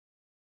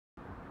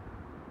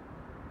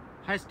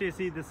Hi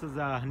Stacy, this is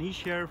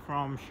Hanish here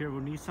from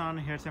Sherwood Nissan.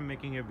 Here I'm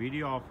making a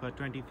video of a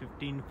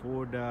 2015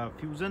 Ford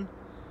Fusion.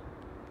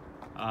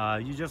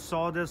 You just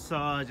saw this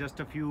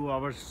just a few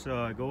hours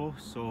ago,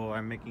 so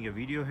I'm making a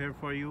video here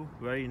for you.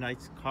 Very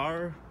nice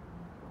car,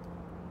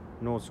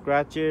 no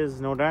scratches,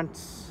 no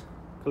dents,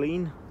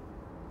 clean.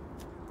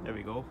 There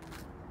we go.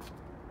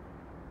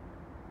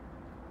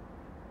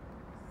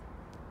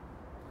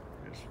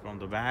 Here's from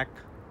the back,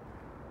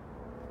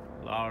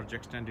 large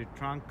extended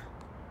trunk,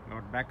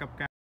 got backup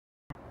camera.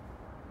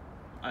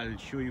 I'll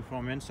show you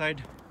from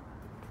inside.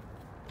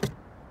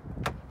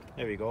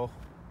 There we go.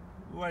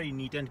 Very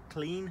neat and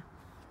clean.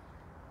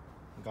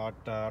 Got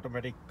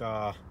automatic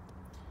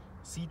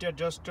seat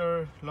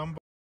adjuster, lumbar,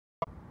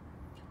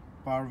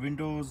 power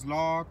windows,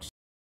 locks.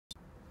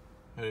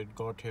 It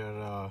got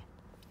here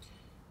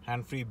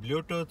hand-free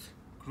Bluetooth,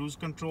 cruise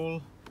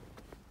control,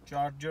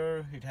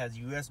 charger. It has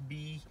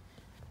USB,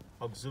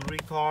 auxiliary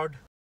cord.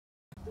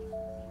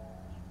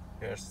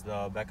 Here's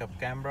the backup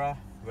camera,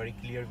 very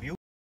clear view.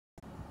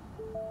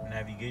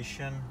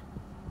 Navigation,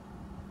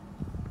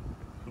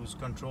 cruise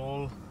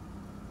control.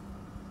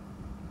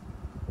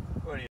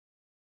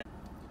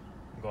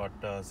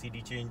 Got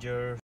CD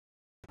changer.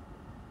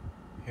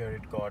 Here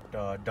it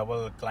got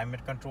double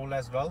climate control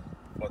as well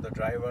for the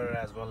driver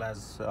as well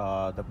as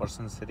the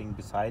person sitting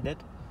beside it.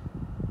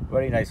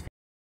 Very nice.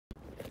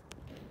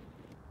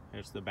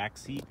 Here's the back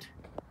seat.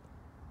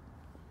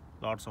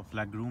 Lots of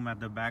leg room at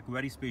the back,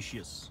 very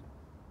spacious.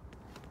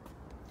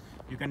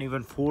 You can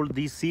even fold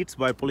these seats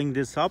by pulling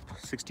this up,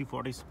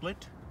 60-40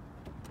 split.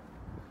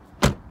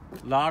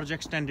 Large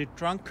extended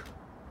trunk.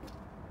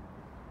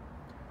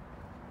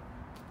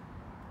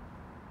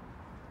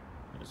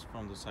 Just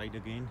from the side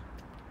again.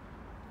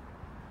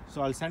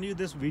 So I'll send you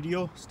this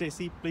video,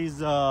 Stacy. Please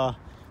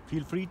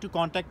feel free to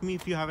contact me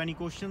if you have any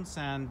questions,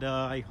 and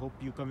I hope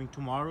you're coming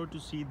tomorrow to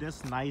see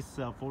this nice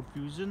Ford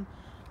Fusion.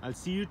 I'll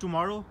see you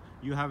tomorrow.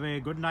 You have a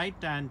good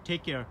night and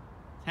take care.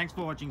 Thanks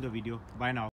for watching the video. Bye now.